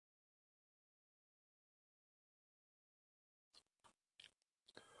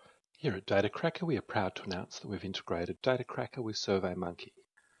Here at DataCracker, we are proud to announce that we've integrated DataCracker with SurveyMonkey.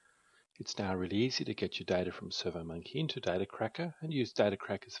 It's now really easy to get your data from SurveyMonkey into DataCracker and use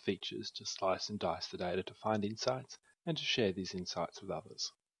DataCracker's features to slice and dice the data to find insights and to share these insights with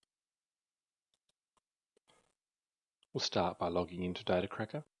others. We'll start by logging into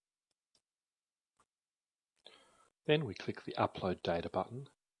DataCracker. Then we click the Upload Data button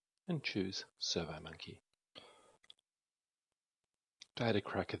and choose SurveyMonkey.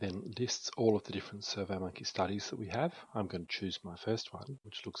 DataCracker then lists all of the different SurveyMonkey studies that we have. I'm going to choose my first one,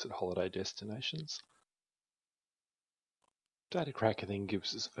 which looks at holiday destinations. DataCracker then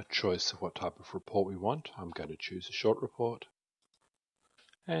gives us a choice of what type of report we want. I'm going to choose a short report,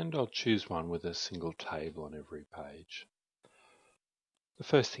 and I'll choose one with a single table on every page. The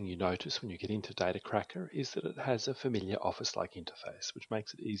first thing you notice when you get into DataCracker is that it has a familiar Office-like interface, which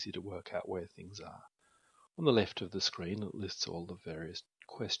makes it easy to work out where things are. On the left of the screen, it lists all the various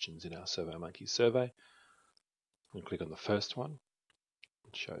questions in our SurveyMonkey survey. I'm going to click on the first one.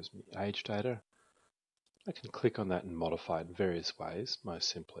 It shows me age data. I can click on that and modify it in various ways. Most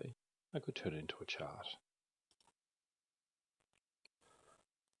simply, I could turn it into a chart.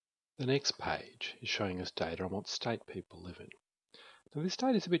 The next page is showing us data on what state people live in. Now, this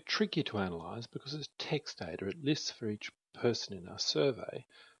data is a bit tricky to analyse because it's text data. It lists for each person in our survey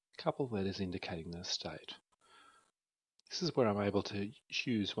a couple of letters indicating their state. This is where I'm able to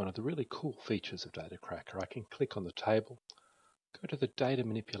use one of the really cool features of DataCracker. I can click on the table, go to the Data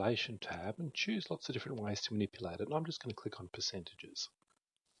Manipulation tab and choose lots of different ways to manipulate it. And I'm just going to click on percentages.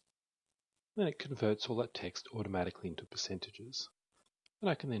 Then it converts all that text automatically into percentages. And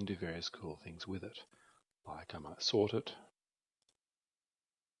I can then do various cool things with it, like I might sort it,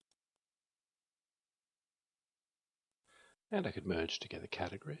 and I could merge together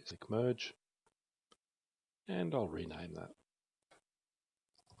categories. Click Merge, and I'll rename that.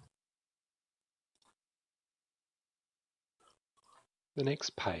 The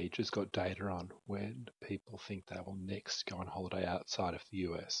next page has got data on when people think they will next go on holiday outside of the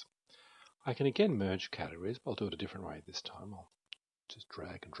US. I can again merge categories, but I'll do it a different way this time. I'll just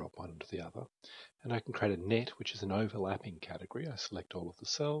drag and drop one into the other. And I can create a net, which is an overlapping category. I select all of the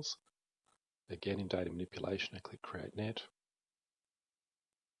cells. Again, in Data Manipulation, I click Create Net.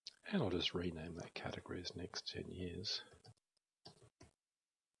 And I'll just rename that category as Next 10 Years.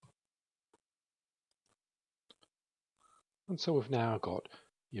 And so we've now got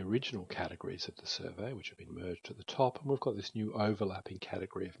the original categories of the survey, which have been merged at the top, and we've got this new overlapping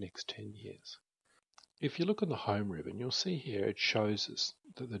category of Next 10 Years. If you look on the home ribbon, you'll see here it shows us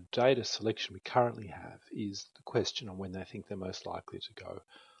that the data selection we currently have is the question on when they think they're most likely to go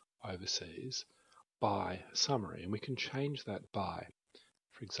overseas by summary, and we can change that by.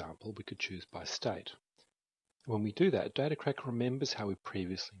 For example, we could choose by state. When we do that, DataCracker remembers how we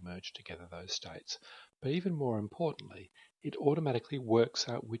previously merged together those states, but even more importantly, it automatically works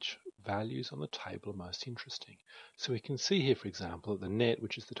out which values on the table are most interesting. So we can see here, for example, that the net,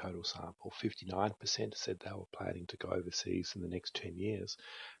 which is the total sample, 59% said they were planning to go overseas in the next 10 years.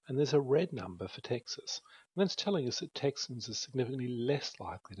 And there's a red number for Texas. And that's telling us that Texans are significantly less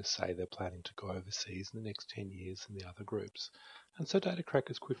likely to say they're planning to go overseas in the next 10 years than the other groups. And so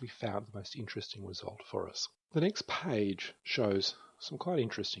DataCracker's quickly found the most interesting result for us. The next page shows some quite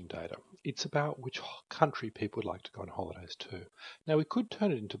interesting data. It's about which country people would like to go on holidays to. Now, we could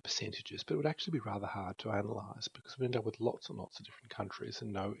turn it into percentages, but it would actually be rather hard to analyse because we end up with lots and lots of different countries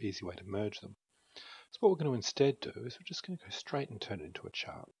and no easy way to merge them. So what we're going to instead do is we're just going to go straight and turn it into a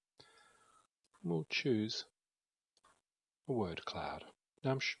chart. And we'll choose a word cloud.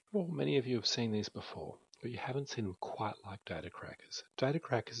 Now, I'm sure many of you have seen these before, but you haven't seen them quite like DataCrackers.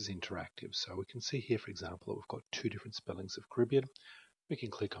 DataCrackers is interactive, so we can see here, for example, that we've got two different spellings of Caribbean. We can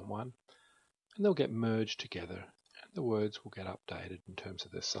click on one, and they'll get merged together, and the words will get updated in terms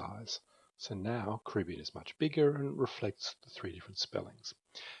of their size. So now Caribbean is much bigger and reflects the three different spellings.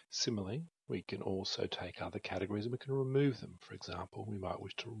 Similarly, we can also take other categories and we can remove them. For example, we might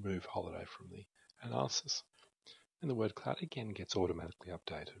wish to remove holiday from the analysis. And the word cloud again gets automatically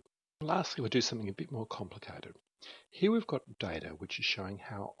updated. Lastly, we'll do something a bit more complicated. Here we've got data which is showing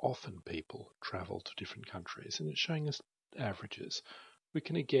how often people travel to different countries, and it's showing us averages. We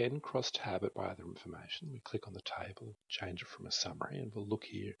can again cross-tab it by other information. We click on the table, change it from a summary, and we'll look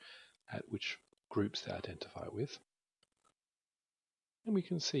here at which groups they identify with. And we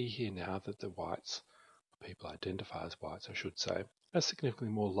can see here now that the whites, people identify as whites, I should say, are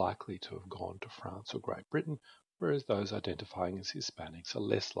significantly more likely to have gone to France or Great Britain, whereas those identifying as Hispanics are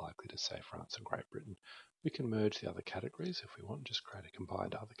less likely to say France and Great Britain. We can merge the other categories if we want, just create a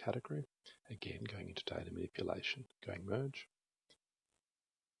combined other category. Again, going into data manipulation, going merge.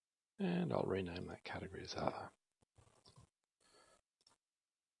 And I'll rename that category as other.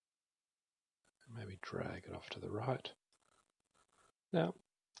 And maybe drag it off to the right. Now,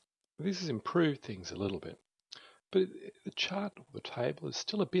 this has improved things a little bit, but the chart or the table is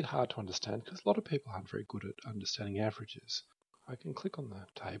still a bit hard to understand because a lot of people aren't very good at understanding averages. I can click on the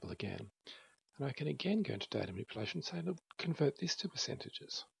table again, and I can again go into data manipulation and say, look, convert this to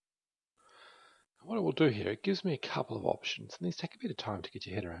percentages. What it will do here, it gives me a couple of options, and these take a bit of time to get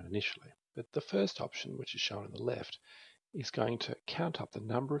your head around initially. But the first option, which is shown on the left, is going to count up the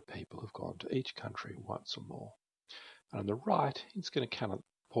number of people who've gone to each country once or more. And on the right, it's going to count a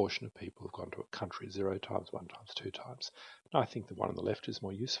portion of people who've gone to a country 0 times, 1 times, 2 times. And I think the one on the left is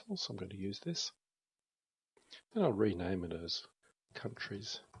more useful, so I'm going to use this. And I'll rename it as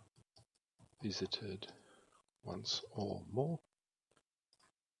countries visited once or more.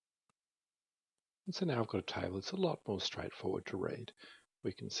 And so now I've got a table that's a lot more straightforward to read.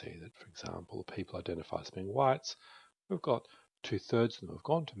 We can see that, for example, people identified as being whites. We've got 2/3 of them have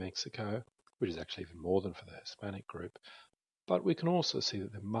gone to Mexico, which is actually even more than for the Hispanic group. But we can also see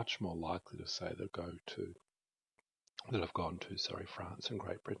that they're much more likely to say that have gone to France and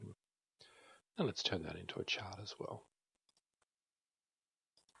Great Britain. And let's turn that into a chart as well.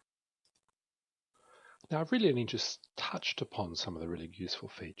 Now, I've really only just touched upon some of the really useful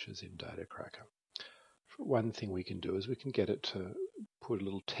features in DataCracker. One thing we can do is we can get it to put a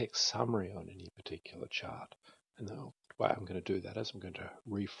little text summary on any particular chart. And the way I'm going to do that is I'm going to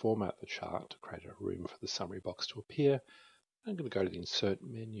reformat the chart to create a room for the summary box to appear. I'm going to go to the Insert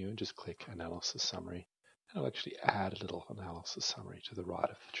menu and just click Analysis Summary. And I'll actually add a little analysis summary to the right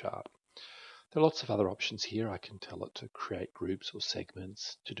of the chart. There are lots of other options here. I can tell it to create groups or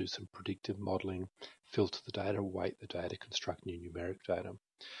segments, to do some predictive modeling, filter the data, weight the data, construct new numeric data.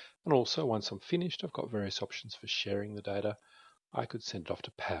 And also, once I'm finished, I've got various options for sharing the data. I could send it off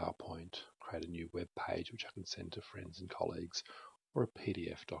to PowerPoint, create a new web page which I can send to friends and colleagues, or a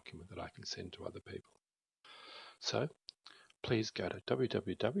PDF document that I can send to other people. So please go to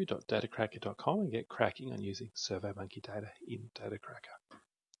www.datacracker.com and get cracking on using SurveyMonkey data in DataCracker.